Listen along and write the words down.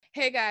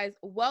Hey guys,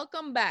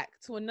 welcome back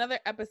to another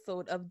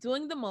episode of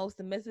Doing the Most,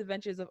 the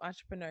Misadventures of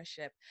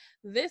Entrepreneurship.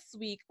 This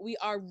week, we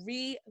are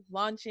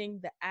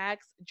relaunching the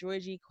Ask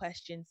Georgie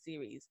question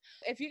series.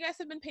 If you guys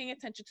have been paying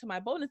attention to my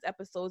bonus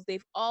episodes,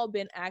 they've all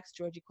been Ask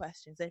Georgie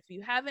questions. If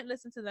you haven't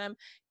listened to them,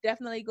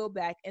 definitely go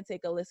back and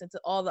take a listen to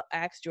all the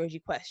Ask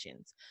Georgie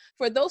questions.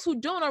 For those who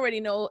don't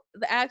already know,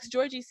 the Ask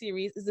Georgie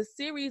series is a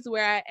series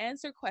where I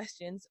answer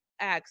questions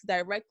asked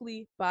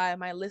directly by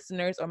my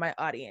listeners or my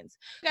audience.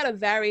 I got a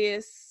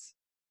various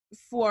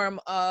form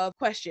of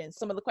questions.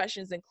 Some of the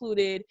questions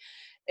included,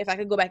 if I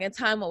could go back in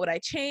time, what would I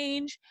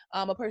change?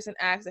 A person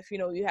asked if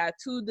you had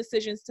two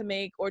decisions to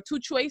make or two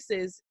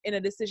choices in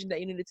a decision that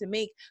you needed to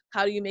make.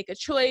 How do you make a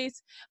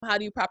choice? How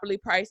do you properly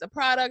price a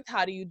product?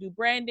 How do you do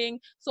branding?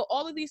 So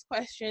all of these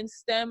questions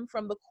stem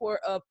from the core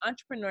of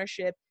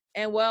entrepreneurship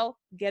and, well,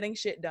 getting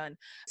shit done.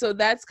 So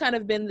that's kind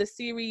of been the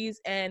series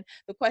and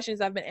the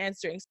questions I've been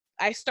answering.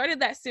 I started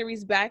that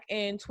series back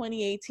in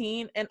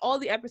 2018, and all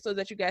the episodes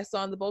that you guys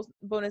saw in the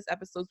bonus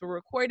episodes were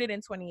recorded in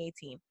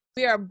 2018.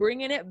 We are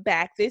bringing it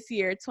back this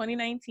year,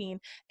 2019,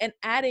 and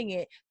adding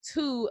it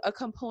to a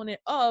component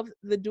of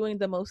the Doing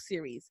the Most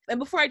series. And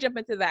before I jump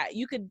into that,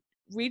 you could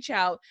reach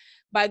out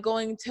by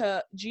going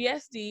to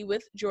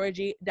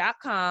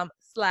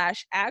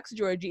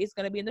gsdwithgeorgie.com/askgeorgie. It's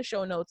going to be in the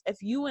show notes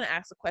if you want to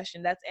ask a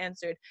question that's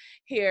answered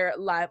here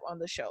live on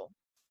the show.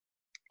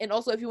 And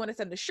also, if you want to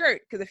send a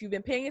shirt, because if you've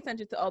been paying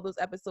attention to all those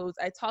episodes,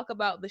 I talk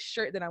about the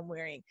shirt that I'm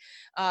wearing.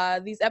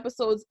 These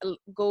episodes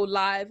go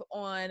live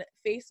on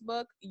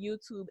Facebook,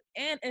 YouTube,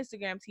 and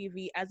Instagram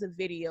TV as a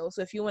video.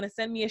 So if you want to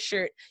send me a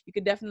shirt, you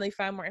can definitely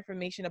find more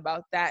information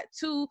about that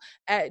too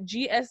at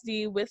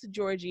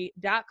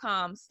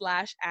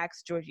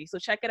gsdwithgeorgie.com/askgeorgie. So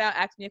check it out,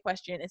 ask me a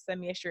question, and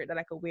send me a shirt that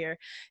I could wear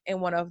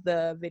in one of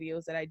the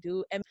videos that I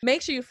do. And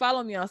make sure you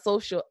follow me on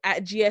social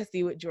at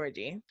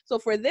gsdwithgeorgie. So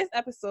for this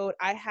episode,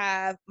 I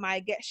have my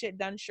Get Shit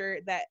Done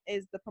shirt. That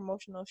is the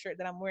promotional shirt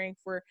that I'm wearing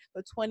for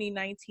the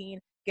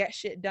 2019 Get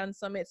Shit Done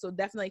Summit. So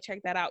definitely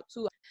check that out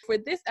too. For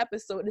this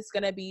episode, it's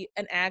going to be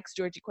an Ask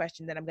Georgie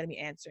question that I'm going to be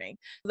answering.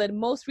 The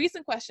most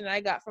recent question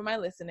I got from my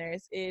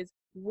listeners is,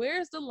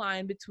 where's the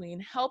line between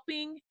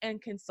helping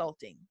and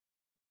consulting?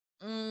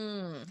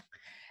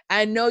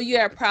 I know you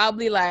are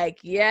probably like,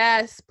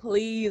 yes,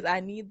 please,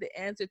 I need the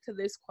answer to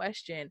this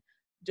question.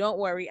 Don't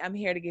worry, I'm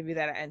here to give you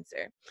that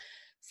answer.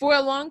 For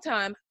a long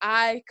time,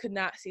 I could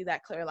not see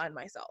that clear line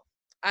myself.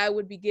 I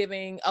would be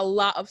giving a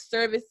lot of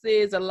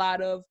services, a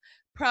lot of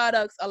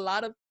products, a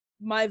lot of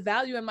my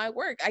value and my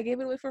work. I gave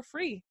it away for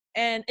free.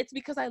 And it's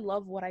because I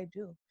love what I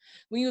do.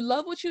 When you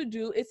love what you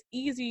do, it's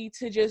easy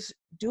to just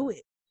do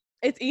it.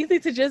 It's easy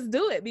to just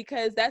do it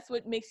because that's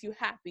what makes you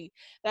happy.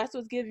 That's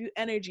what gives you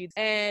energy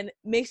and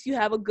makes you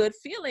have a good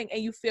feeling,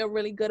 and you feel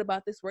really good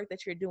about this work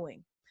that you're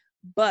doing.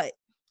 But,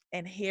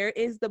 and here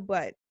is the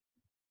but,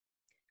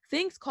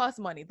 things cost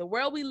money. The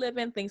world we live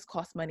in, things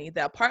cost money.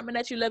 The apartment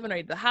that you live in,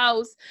 or the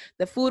house,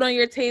 the food on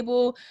your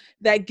table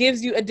that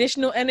gives you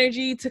additional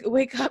energy to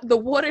wake up, the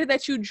water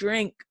that you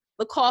drink,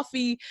 the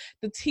coffee,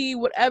 the tea,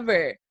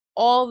 whatever.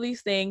 All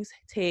these things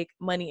take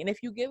money. And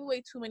if you give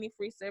away too many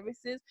free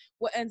services,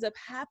 what ends up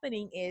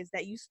happening is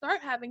that you start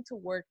having to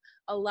work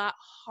a lot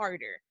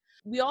harder.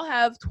 We all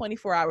have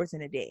 24 hours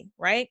in a day,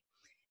 right?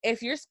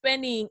 If you're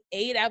spending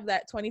 8 out of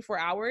that 24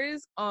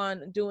 hours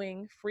on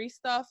doing free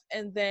stuff,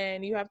 and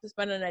then you have to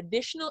spend an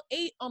additional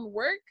 8 on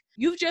work,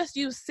 you've just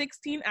used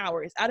 16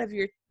 hours out of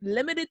your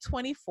limited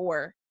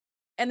 24,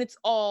 and it's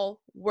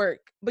all work,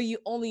 but you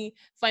only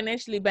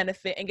financially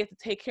benefit and get to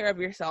take care of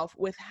yourself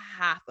with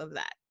half of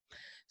that.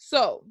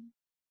 So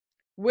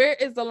where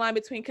is the line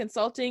between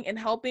consulting and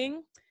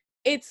helping?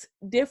 It's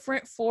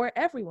different for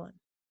everyone.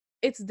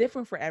 It's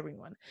different for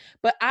everyone.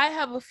 But I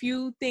have a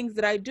few things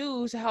that I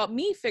do to help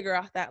me figure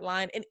out that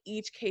line in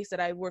each case that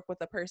I work with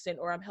a person,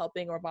 or I'm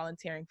helping or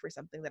volunteering for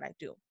something that I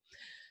do.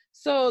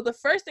 So the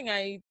first thing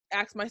I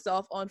ask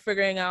myself on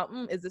figuring out,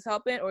 is this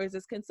helping or is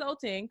this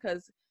consulting?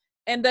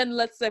 And then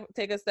let's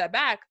take a step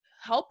back.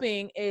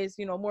 Helping is,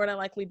 more than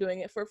likely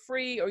doing it for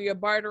free, or you're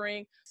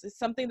bartering. It's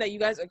something that you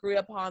guys agree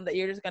upon that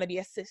you're just going to be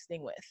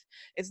assisting with.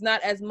 It's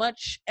not as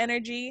much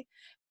energy.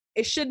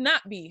 It should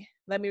not be,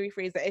 let me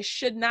rephrase that. It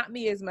should not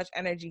be as much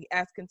energy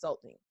as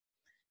consulting.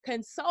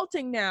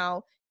 Consulting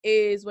now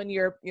is when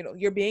you're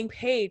being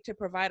paid to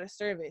provide a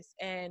service,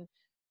 and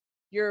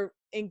you're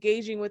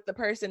engaging with the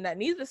person that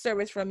needs the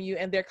service from you,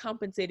 and they're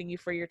compensating you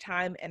for your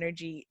time,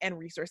 energy, and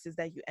resources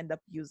that you end up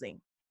using.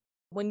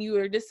 When you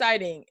are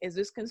deciding, is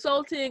this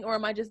consulting or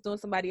am I just doing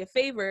somebody a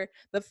favor,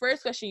 the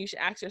first question you should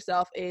ask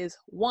yourself is,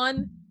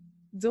 one,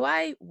 do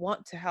I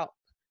want to help?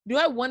 Do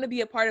I want to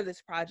be a part of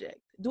this project?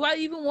 Do I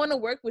even want to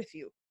work with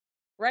you?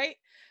 Right?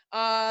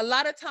 A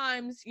lot of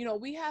times,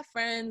 we have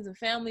friends and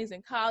families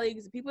and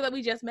colleagues and people that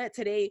we just met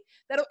today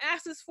that'll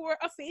ask us for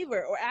a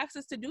favor or ask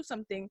us to do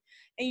something,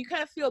 and you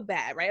kind of feel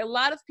bad, right? A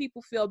lot of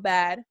people feel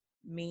bad,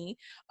 me,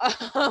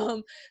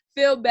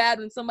 feel bad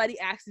when somebody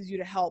asks you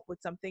to help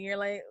with something. You're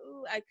like,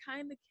 ooh, I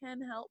kind of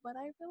can help, but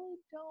I really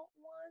don't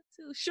want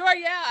to. Sure,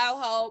 yeah, I'll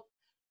help.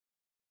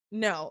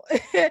 No.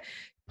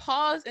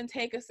 Pause and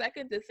take a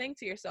second to think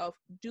to yourself,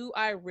 do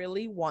I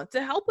really want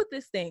to help with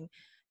this thing?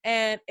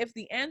 And if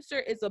the answer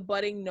is a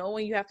budding no,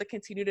 and you have to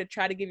continue to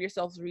try to give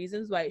yourselves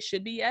reasons why it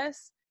should be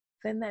yes,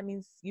 then that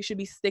means you should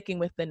be sticking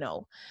with the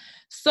no.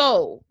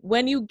 So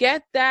when you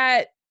get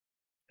that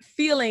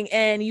feeling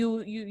and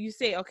you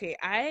say, okay,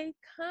 I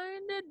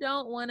kind of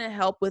don't want to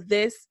help with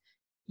this,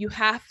 you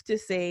have to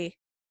say,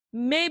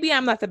 maybe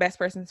I'm not the best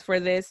person for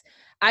this.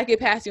 I could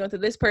pass you on to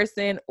this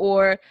person,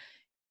 or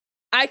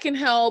I can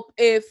help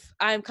if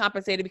I'm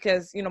compensated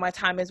because, my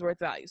time is worth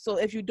value. So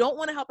if you don't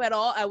want to help at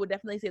all, I would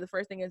definitely say the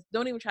first thing is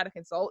don't even try to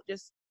consult,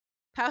 just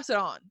pass it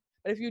on.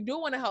 But if you do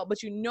want to help, but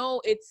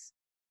it's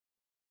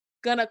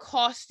gonna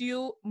cost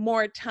you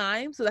more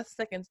time, so that's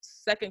the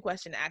second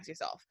question to ask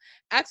yourself.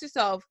 Ask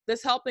yourself,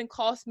 does helping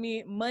cost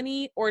me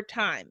money or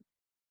time?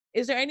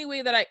 Is there any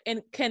way that I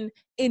can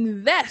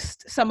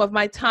invest some of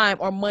my time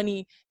or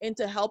money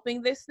into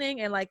helping this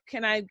thing? And like,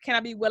 can I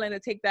be willing to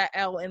take that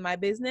L in my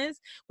business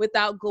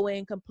without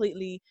going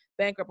completely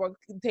bankrupt, or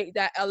take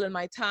that L in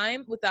my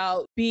time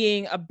without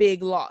being a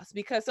big loss?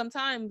 Because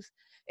sometimes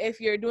if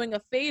you're doing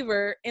a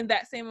favor in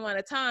that same amount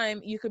of time,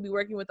 you could be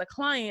working with a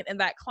client and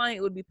that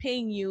client would be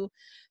paying you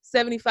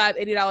 $75,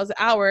 $80 an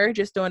hour,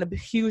 just throwing a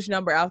huge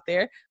number out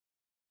there,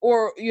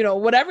 or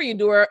whatever you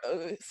do, or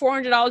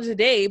 $400 a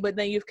day, but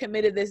then you've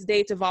committed this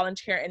day to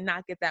volunteer and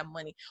not get that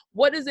money.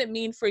 What does it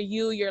mean for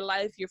you, your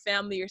life, your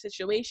family, your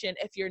situation,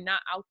 if you're not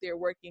out there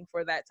working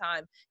for that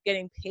time,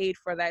 getting paid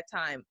for that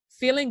time?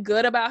 Feeling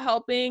good about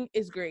helping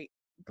is great,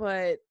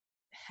 but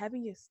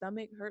having your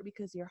stomach hurt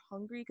because you're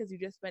hungry because you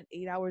just spent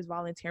 8 hours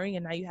volunteering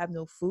and now you have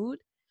no food,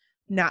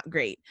 not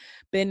great.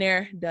 Been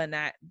there, done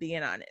that,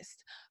 being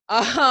honest.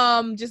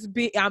 I'm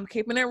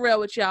keeping it real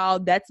with y'all.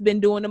 That's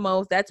been doing the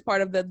most. That's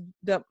part of the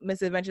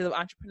misadventures of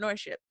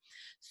entrepreneurship.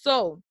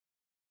 So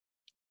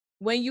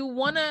when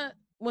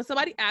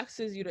somebody asks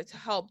you to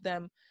help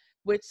them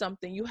with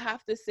something, you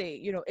have to say,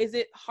 is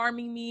it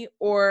harming me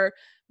or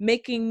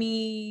making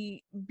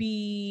me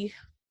be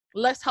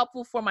less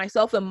helpful for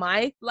myself in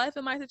my life,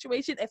 in my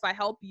situation, if I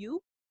help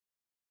you?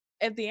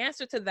 If the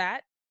answer to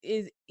that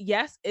is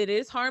yes, it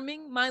is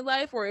harming my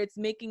life, or it's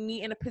making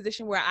me in a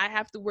position where I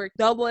have to work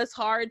double as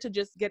hard to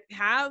just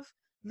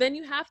then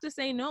you have to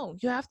say no.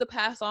 You have to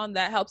pass on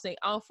that help, saying,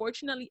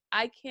 unfortunately,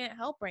 I can't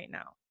help right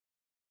now.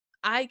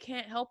 I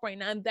can't help right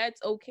now, and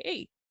that's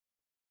okay.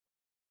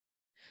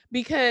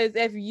 Because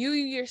if you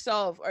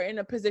yourself are in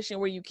a position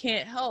where you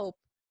can't help,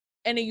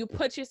 and then you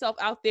put yourself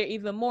out there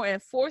even more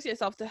and force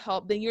yourself to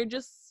help, then you're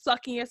just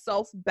sucking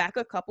yourself back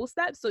a couple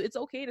steps. So it's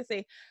okay to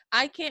say,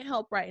 I can't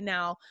help right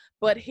now,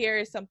 but here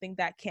is something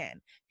that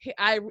can.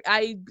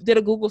 I did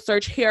a Google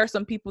search. Here are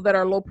some people that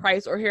are low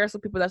price, or here are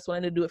some people that's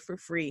willing to do it for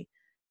free.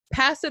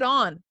 Pass it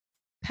on.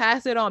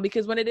 Pass it on,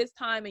 because when it is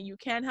time and you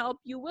can help,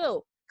 you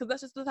will. Because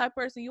that's just the type of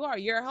person you are.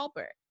 You're a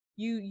helper.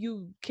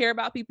 You care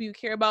about people. You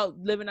care about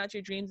living out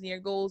your dreams and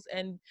your goals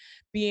and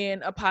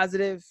being a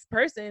positive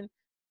person.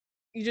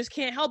 You just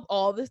can't help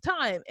all this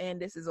time. And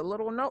this is a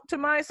little note to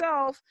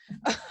myself.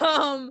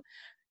 And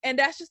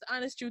that's just the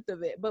honest truth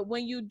of it. But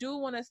when you do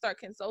want to start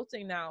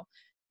consulting now,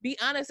 be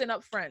honest and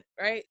upfront,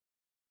 right?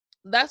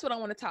 That's what I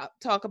want to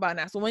talk about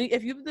now. So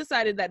if you've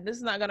decided that this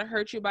is not going to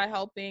hurt you by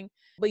helping,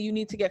 but you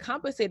need to get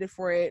compensated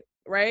for it,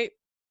 right?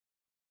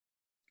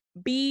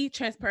 Be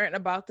transparent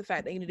about the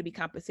fact that you need to be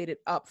compensated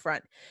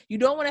upfront. You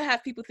don't want to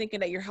have people thinking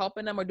that you're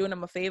helping them or doing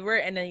them a favor,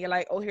 and then you're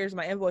like, oh, here's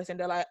my invoice. And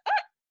they're like,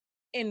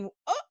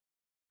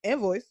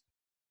 invoice?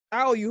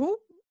 I owe you who?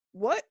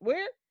 What?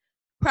 Where?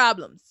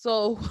 Problems.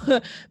 So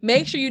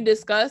make sure you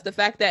discuss the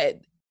fact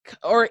that,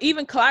 or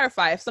even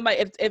clarify if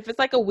it's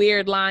like a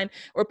weird line,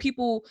 or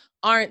people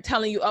aren't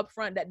telling you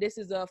upfront that this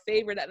is a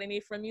favor that they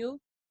need from you.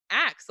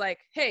 Ask, like,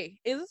 hey,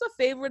 is this a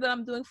favor that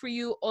I'm doing for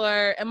you,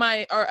 or am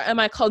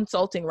I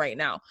consulting right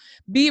now?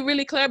 Be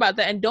really clear about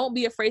that, and don't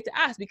be afraid to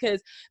ask,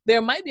 because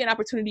there might be an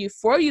opportunity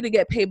for you to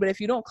get paid. But if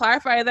you don't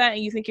clarify that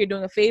and you think you're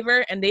doing a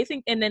favor, and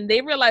then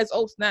they realize,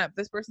 oh snap,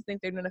 this person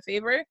thinks they're doing a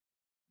favor,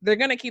 they're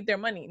going to keep their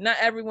money. Not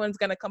everyone's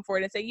going to come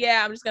forward and say,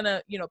 yeah, I'm just going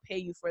to, pay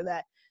you for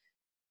that.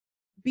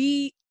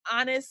 Be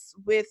honest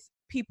with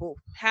people.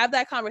 Have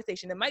that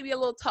conversation. It might be a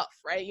little tough,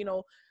 right?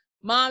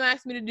 Mom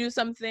asked me to do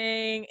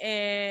something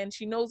and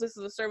she knows this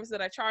is a service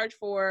that I charge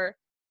for.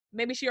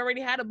 Maybe she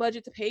already had a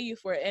budget to pay you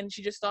for it, and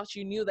she just thought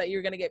you knew that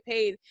you're going to get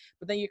paid,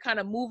 but then you're kind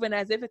of moving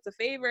as if it's a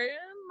favor.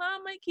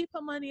 Mom might keep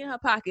her money in her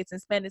pockets and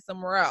spend it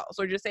somewhere else,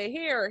 or just say,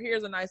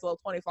 here's a nice little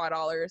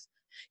 $25.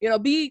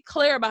 Be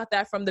clear about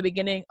that from the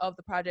beginning of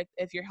the project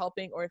if you're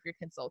helping or if you're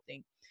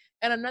consulting.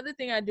 And another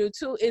thing I do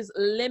too is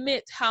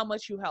limit how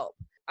much you help.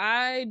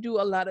 I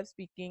do a lot of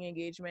speaking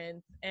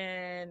engagements,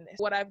 and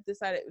what I've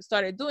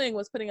started doing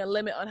was putting a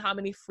limit on how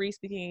many free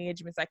speaking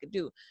engagements I could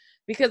do,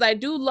 because I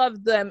do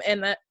love them.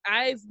 And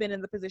I've been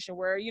in the position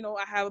where,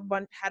 I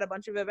had a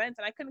bunch of events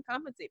and I couldn't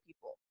compensate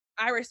people.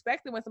 I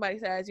respect it when somebody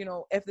says,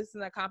 if this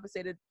is a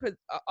compensated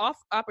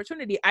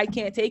opportunity, I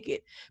can't take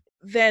it.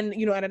 Then,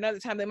 at another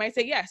time they might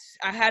say, yes,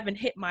 I haven't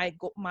hit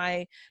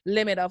my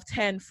limit of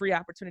 10 free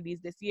opportunities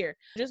this year.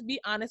 Just be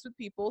honest with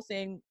people,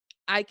 saying,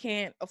 I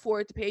can't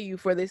afford to pay you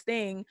for this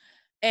thing.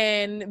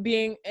 And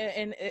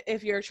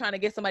if you're trying to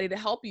get somebody to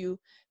help you,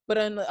 but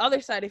on the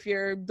other side, if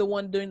you're the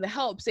one doing the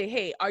help, say,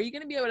 hey, are you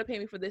going to be able to pay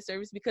me for this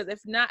service? Because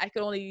if not, I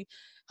could only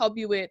help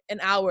you with an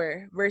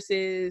hour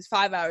versus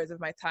 5 hours of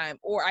my time,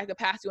 or I could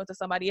pass you on to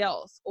somebody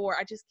else, or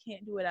I just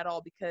can't do it at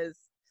all because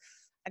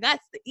I got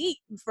to eat,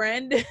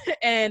 friend.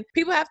 And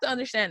people have to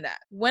understand that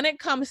when it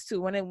comes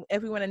to,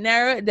 if we want to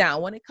narrow it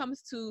down, when it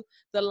comes to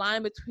the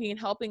line between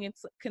helping and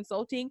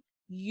consulting,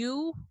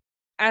 you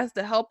as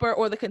the helper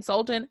or the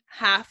consultant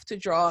have to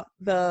draw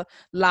the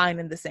line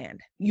in the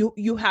sand.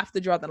 You have to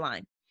draw the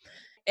line.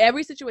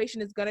 Every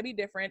situation is going to be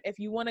different. If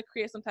you want to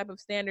create some type of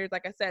standards,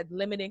 like I said,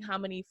 limiting how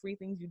many free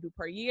things you do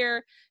per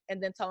year,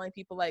 and then telling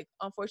people like,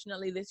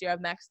 unfortunately, this year I've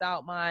maxed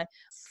out my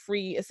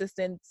free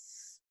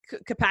assistance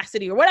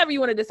capacity, or whatever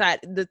you want to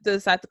decide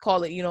to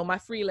call it, my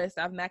free list,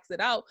 I've maxed it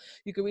out.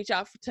 You can reach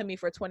out to me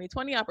for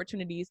 2020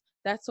 opportunities.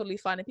 That's totally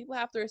fine. And people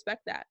have to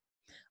respect that.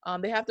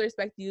 They have to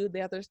respect you, they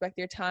have to respect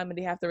your time, and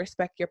they have to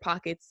respect your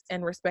pockets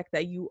and respect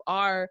that you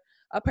are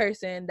a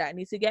person that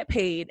needs to get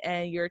paid,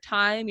 and your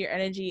time, your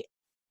energy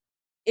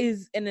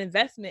is an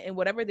investment in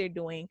whatever they're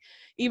doing.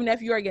 Even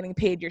if you are getting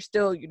paid, you're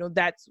still,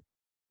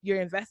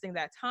 you're investing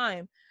that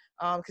time,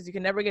 because you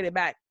can never get it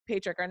back,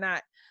 paycheck or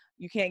not.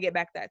 You can't get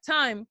back that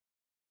time.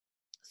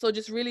 So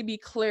just really be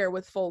clear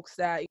with folks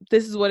that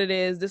this is what it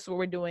is, this is what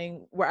we're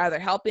doing. We're either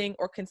helping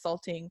or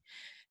consulting.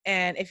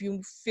 And if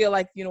you feel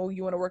like, you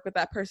want to work with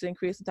that person and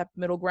create some type of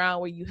middle ground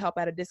where you help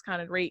at a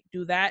discounted rate,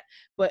 do that.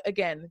 But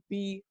again,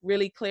 be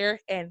really clear,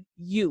 and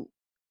you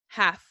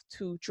have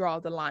to draw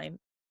the line.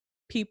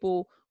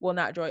 People will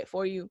not draw it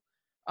for you.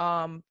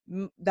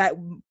 That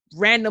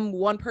random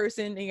one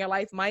person in your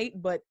life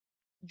might, but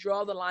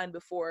draw the line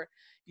before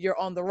you're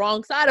on the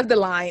wrong side of the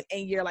line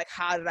and you're like,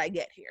 how did I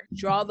get here?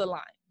 Draw the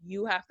line.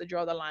 You have to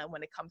draw the line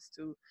when it comes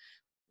to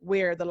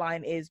where the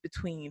line is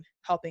between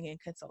helping and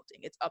consulting.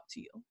 It's up to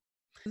you.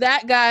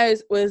 That,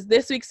 guys, was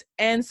this week's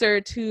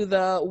answer to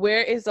the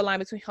where is the line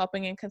between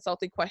helping and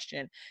consulting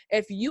question.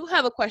 If you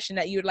have a question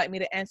that you would like me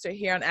to answer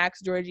here on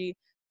Ask Georgie,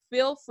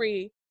 feel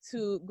free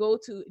to go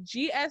to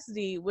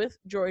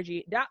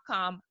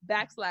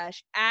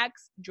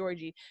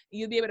gsdwithgeorgie.com/askgeorgie.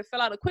 You'll be able to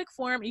fill out a quick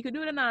form. You can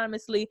do it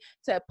anonymously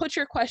to put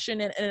your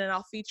question in, and then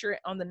I'll feature it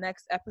on the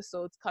next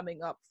episodes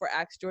coming up for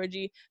Ask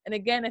Georgie. And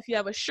again, if you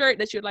have a shirt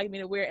that you'd like me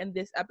to wear in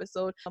this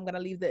episode, I'm going to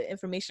leave the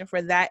information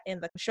for that in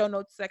the show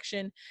notes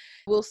section.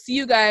 We'll see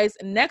you guys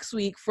next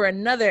week for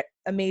another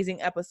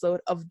amazing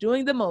episode of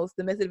Doing the Most,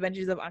 the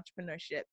Misadventures of Entrepreneurship.